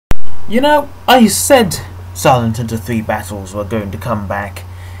You know, I said Silent Hunter 3 battles were going to come back,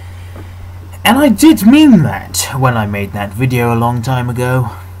 and I did mean that when I made that video a long time ago.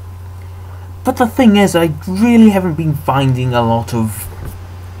 But the thing is, I really haven't been finding a lot of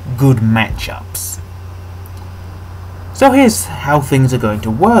good matchups. So here's how things are going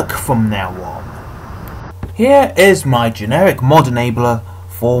to work from now on. Here is my generic mod enabler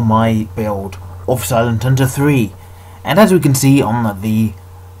for my build of Silent Hunter 3. And as we can see on the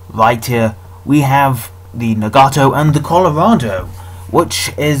right here, we have the Nagato and the Colorado,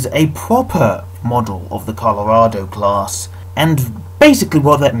 which is a proper model of the Colorado class. And basically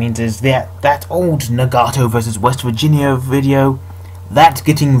what that means is that old Nagato versus West Virginia video, that's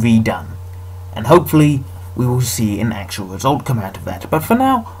getting redone. And hopefully we will see an actual result come out of that. But for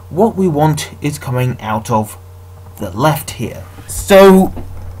now, what we want is coming out of the left here. So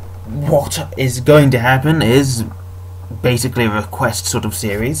what is going to happen is basically a request sort of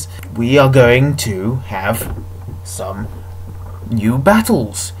series. We are going to have some new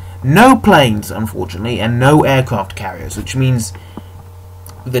battles. No planes, unfortunately, and no aircraft carriers, which means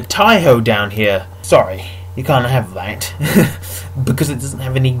the Taiho down here, sorry, you can't have that, because it doesn't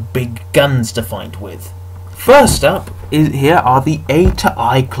have any big guns to fight with. First up, here are the A to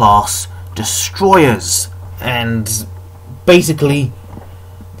I class destroyers, and basically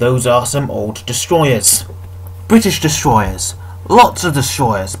those are some old destroyers. British destroyers. Lots of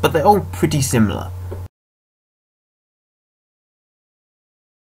destroyers, but they're all pretty similar.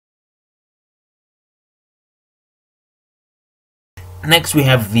 Next we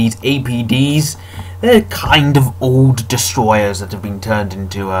have these APDs. They're kind of old destroyers that have been turned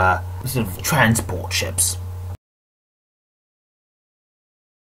into sort of transport ships.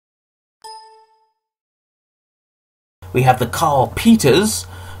 We have the Carl Peters,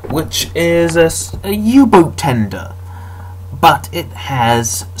 which is a U-boat tender, but it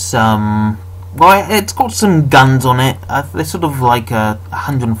has some, well, it's got some guns on it. They're sort of like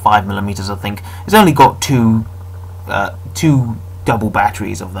 105mm, I think. It's only got two double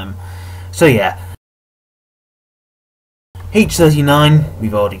batteries of them. So yeah. H39,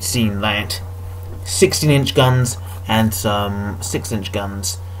 we've already seen that. 16-inch guns and some 6-inch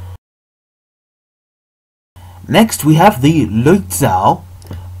guns. Next we have the Leutzau,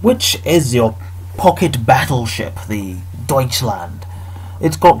 which is your pocket battleship, the Deutschland.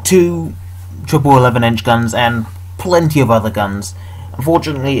 It's got two 11-inch guns and plenty of other guns.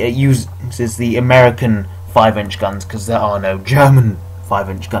 Unfortunately, it uses the American 5-inch guns because there are no German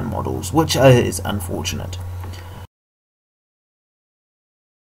 5-inch gun models, which is unfortunate.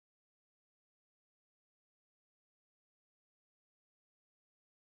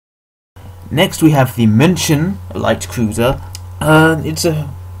 Next we have the München light cruiser. It's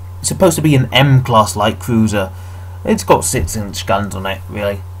supposed to be an M-class light cruiser. It's got 6-inch guns on it,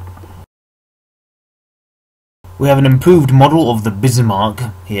 really. We have an improved model of the Bismarck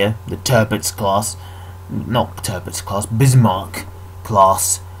here, the Tirpitz class. Not Tirpitz class, Bismarck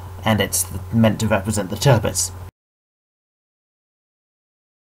class, and it's meant to represent the Tirpitz.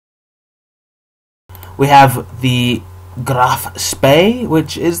 We have the Graf Spee,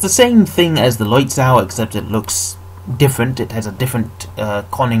 which is the same thing as the Leutzau, except it looks different. It has a different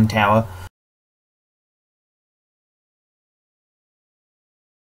conning tower.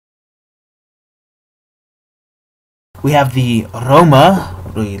 We have the Roma,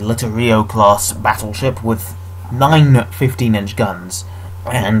 the Littorio class battleship with 9 15-inch guns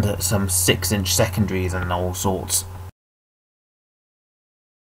and some 6-inch secondaries and all sorts.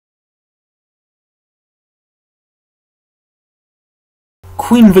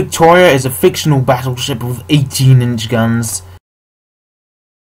 Queen Victoria is a fictional battleship with 18-inch guns.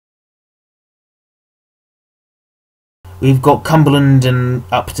 We've got Cumberland and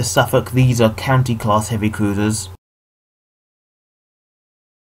up to Suffolk. These are county class heavy cruisers.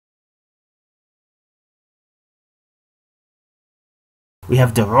 We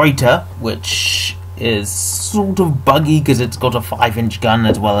have De Ruyter, which is sort of buggy because it's got a 5-inch gun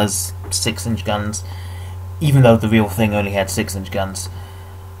as well as 6-inch guns, even though the real thing only had 6-inch guns.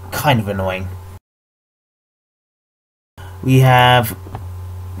 Kind of annoying. We have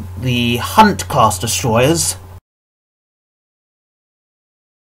the Hunt class destroyers.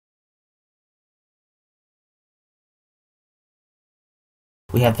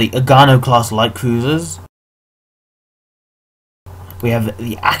 We have the Agano class light cruisers. We have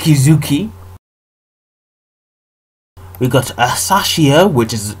the Akizuki. We've got Asashio,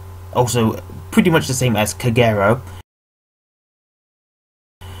 which is also pretty much the same as Kagero.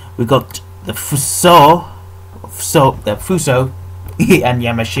 We got the Fuso and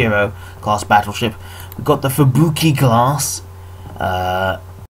Yamashiro class battleship. We got the Fubuki class.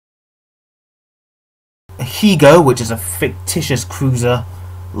 Higo, which is a fictitious cruiser,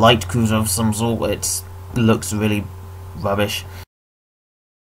 light cruiser of some sort. It looks really rubbish.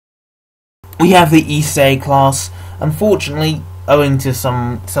 We have the Issei class. Unfortunately, owing to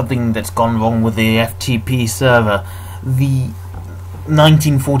something that's gone wrong with the FTP server, the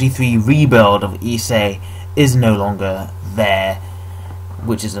 1943 rebuild of Issei is no longer there,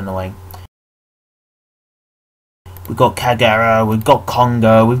 which is annoying. We've got Kagera, we've got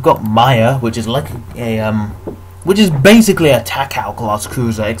Congo, we've got Maya, which is like which is basically a Takao class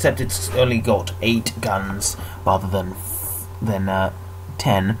cruiser, except it's only got 8 guns rather than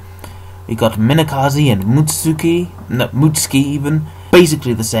 10. We got Minakaze and Mutsuki even,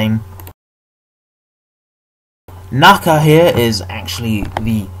 basically the same. Naka here is actually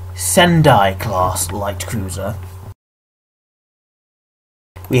the Sendai class light cruiser.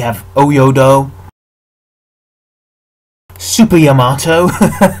 We have Oyodo, Super Yamato,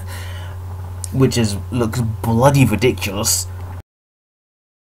 which looks bloody ridiculous,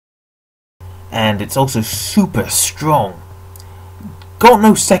 and it's also super strong. Got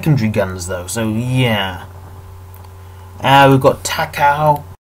no secondary guns though, so yeah. We've got Takao,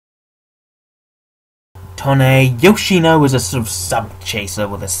 Tone. Yoshino is a sort of sub-chaser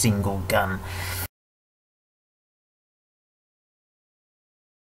with a single gun.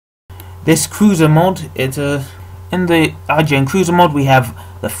 This cruiser mod, in the IGN cruiser mod we have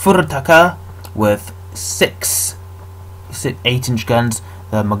the Furutaka with 6 8-inch guns,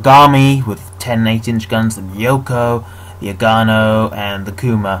 the Megami with 10 8-inch guns, the Myoko, the Agano, and the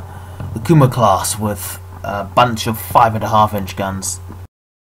Kuma. The Kuma class with a bunch of 5.5-inch guns.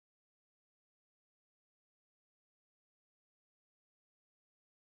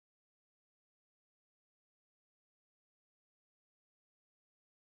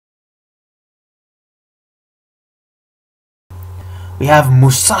 We have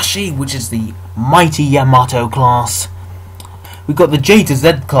Musashi, which is the mighty Yamato class. We've got the J to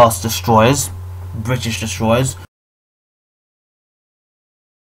Z class destroyers, British destroyers.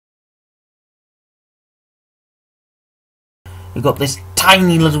 We've got this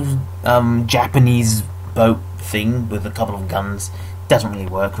tiny little Japanese boat thing with a couple of guns. Doesn't really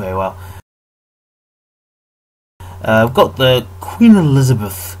work very well. We've got the Queen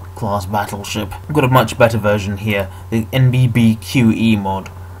Elizabeth class battleship. We've got a much better version here, the NBBQE mod.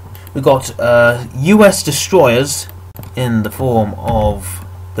 We've got US destroyers in the form of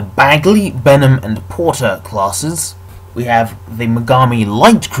the Bagley, Benham and Porter classes. We have the Megami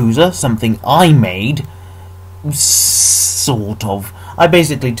light cruiser, something I made, sort of. I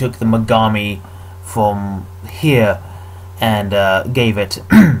basically took the Megami from here and gave it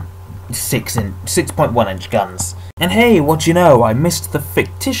 6.1-inch guns. And hey, what you know, I missed the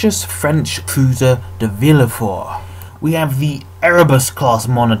fictitious French cruiser de Villefort. We have the Erebus class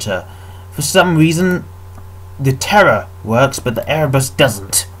monitor. For some reason, the Terror works, but the Erebus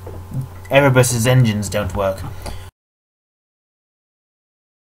doesn't. Erebus's engines don't work.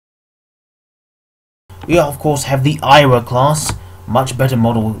 We of course have the Ira class, much better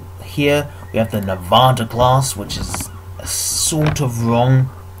model here. We have the Nevada class, which is sort of wrong.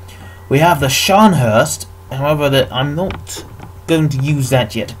 We have the Scharnhorst, however, I'm not going to use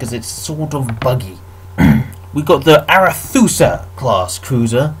that yet because it's sort of buggy. We got the Arethusa class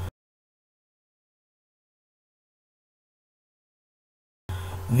cruiser,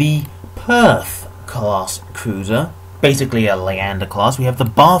 the Perth class cruiser, basically a Leander class. We have the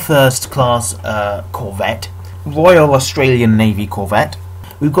Bathurst class corvette, Royal Australian Navy corvette.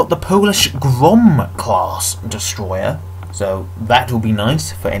 We've got the Polish Grom class destroyer, so that will be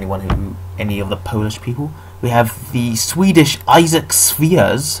nice for any of the Polish people. We have the Swedish Isaac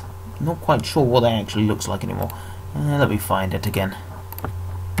Spheres. Not quite sure what that actually looks like anymore. Let me find it again.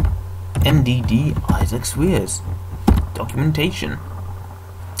 NDD Isaac Spheres. Documentation.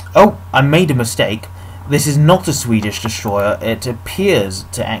 Oh, I made a mistake. This is not a Swedish destroyer. It appears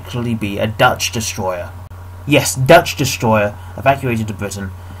to actually be a Dutch destroyer. Yes, Dutch destroyer evacuated to Britain.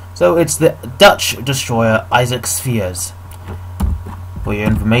 So it's the Dutch destroyer Isaac Spheres. For your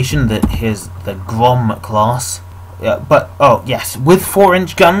information, here's the Grom class. Oh yes, with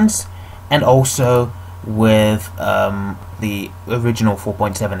 4-inch guns, and also with the original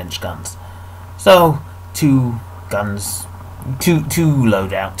 4.7-inch guns. So 2 guns, two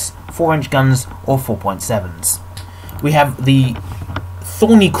loadouts, 4-inch guns or 4.7s. We have the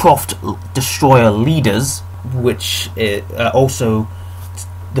Thornycroft destroyer leaders, which are also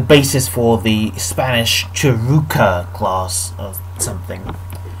the basis for the Spanish Chiruca class or something.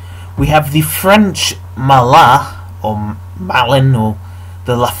 We have the French Mala, or Malin, or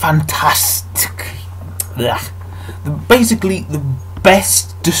the La Fantastique. Basically, the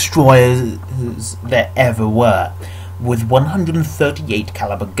best destroyers there ever were, with 138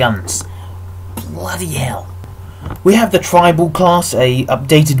 caliber guns. Bloody hell. We have the Tribal class, a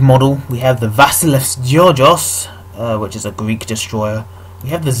updated model. We have the Vasilevs Georgios, which is a Greek destroyer. We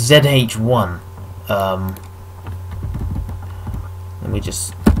have the ZH1. Let me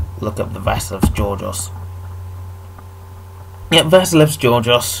just look up the Vasilevs Georgios. Yeah, Vasilevs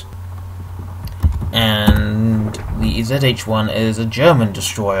Georgios. And the ZH1 is a German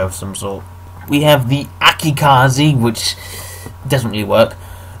destroyer of some sort. We have the Akikaze, which doesn't really work.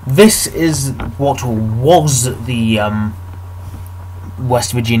 This is what was the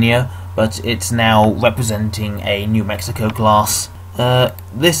West Virginia, but it's now representing a New Mexico class.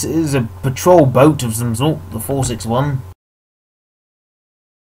 This is a patrol boat of some sort, the 461.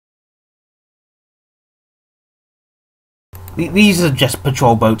 These are just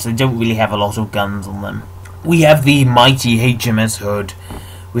patrol boats, they don't really have a lot of guns on them. We have the mighty HMS Hood.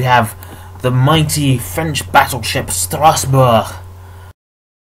 We have the mighty French battleship Strasbourg.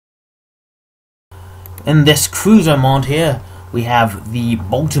 In this cruiser mod here, we have the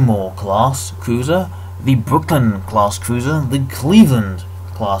Baltimore class cruiser, the Brooklyn class cruiser, the Cleveland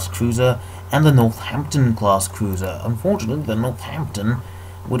class cruiser, and the Northampton class cruiser. Unfortunately, the Northampton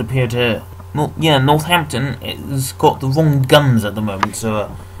would appear to... Well, yeah, Northampton has got the wrong guns at the moment,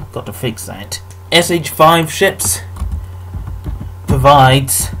 so got to fix that. SH5 ships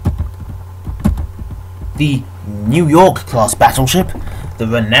provides the New York class battleship, the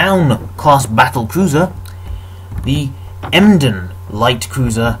Renown class battle cruiser, the Emden light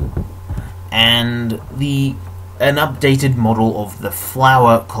cruiser, and an updated model of the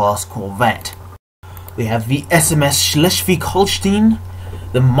Flower class corvette. We have the SMS Schleswig-Holstein,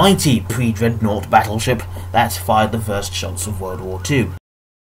 the mighty pre-dreadnought battleship that fired the first shots of World War II.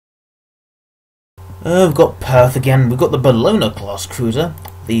 We've got Perth again. We've got the Bologna class cruiser,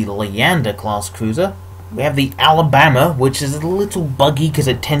 the Leander class cruiser. We have the Alabama, which is a little buggy because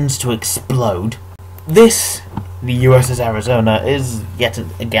it tends to explode. This, the USS Arizona, is yet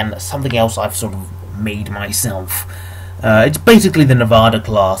again something else I've sort of made myself. It's basically the Nevada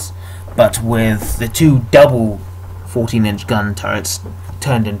class, but with the two double 14-inch gun turrets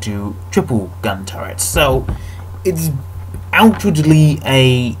turned into triple gun turrets. So it's outwardly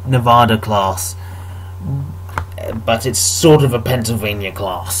a Nevada class, but it's sort of a Pennsylvania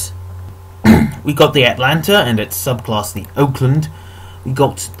class. We got the Atlanta and its subclass, the Oakland. We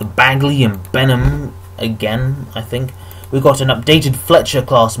got the Bagley and Benham again, I think. We got an updated Fletcher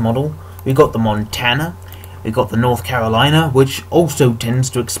class model. We got the Montana. We got the North Carolina, which also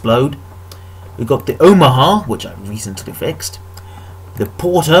tends to explode. We got the Omaha, which I recently fixed. The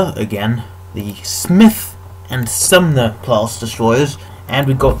Porter again. The Smith and Sumner class destroyers. And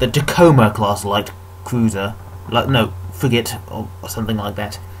we got the Tacoma class light cruiser. Frigate or something like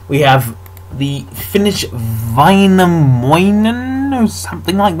that. We have the Finnish Väinämöinen or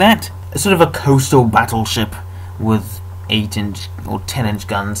something like that. It's sort of a coastal battleship with 8-inch or 10-inch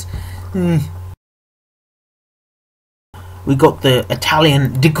guns. We got the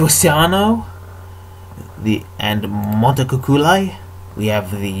Italian Di Cresciano and Montecuculi. We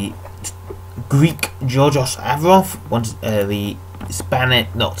have the Greek Georgios Avrov, the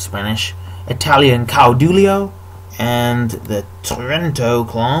Italian Caudilio, and the Trento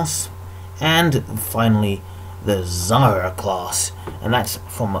class, and finally the Zara class, and that's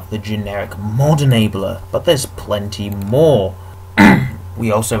from the generic mod enabler, but there's plenty more.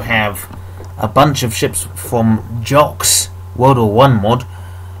 We also have a bunch of ships from Jock's World War I mod,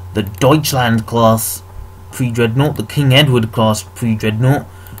 the Deutschland class pre-dreadnought, the King Edward class pre-dreadnought,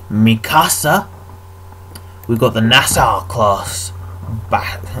 Mikasa. We've got the Nassau class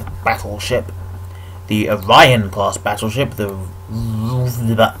battleship, the Orion class battleship, the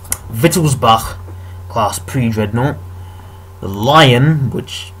Wittelsbach class pre-dreadnought, the Lion,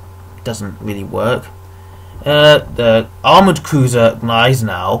 which doesn't really work, the armoured cruiser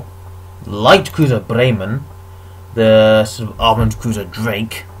Gneisenau, the light cruiser Bremen, the sort of armoured cruiser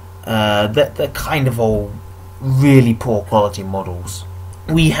Drake. They're kind of all really poor quality models.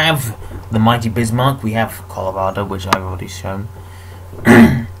 We have the mighty Bismarck, we have Colorado, which I've already shown.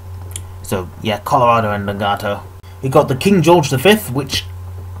 So yeah, Colorado and Nagato. We got the King George V, which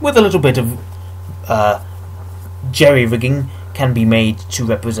with a little bit of jerry-rigging can be made to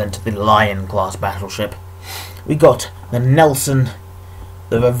represent the Lion class battleship. We got the Nelson,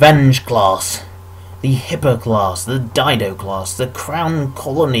 the Revenge class, the Hipper class, the Dido class, the Crown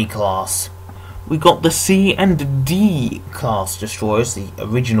Colony class. We got the C and D class destroyers, the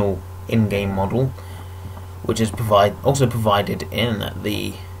original in-game model, which is also provided in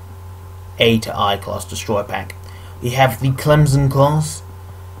the A to I class destroyer pack. We have the Clemson class,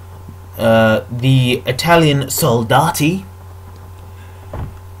 the Italian Soldati,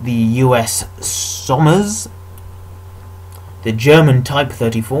 the US Sommers, the German Type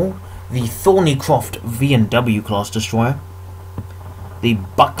 34, the Thornycroft V&W class destroyer, the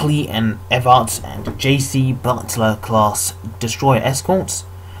Buckley and Evarts and J.C. Butler class destroyer escorts,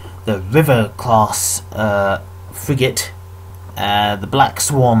 the River class frigate, the Black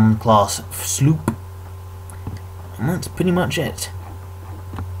Swan class sloop, and that's pretty much it.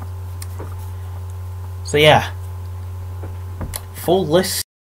 So yeah, full list.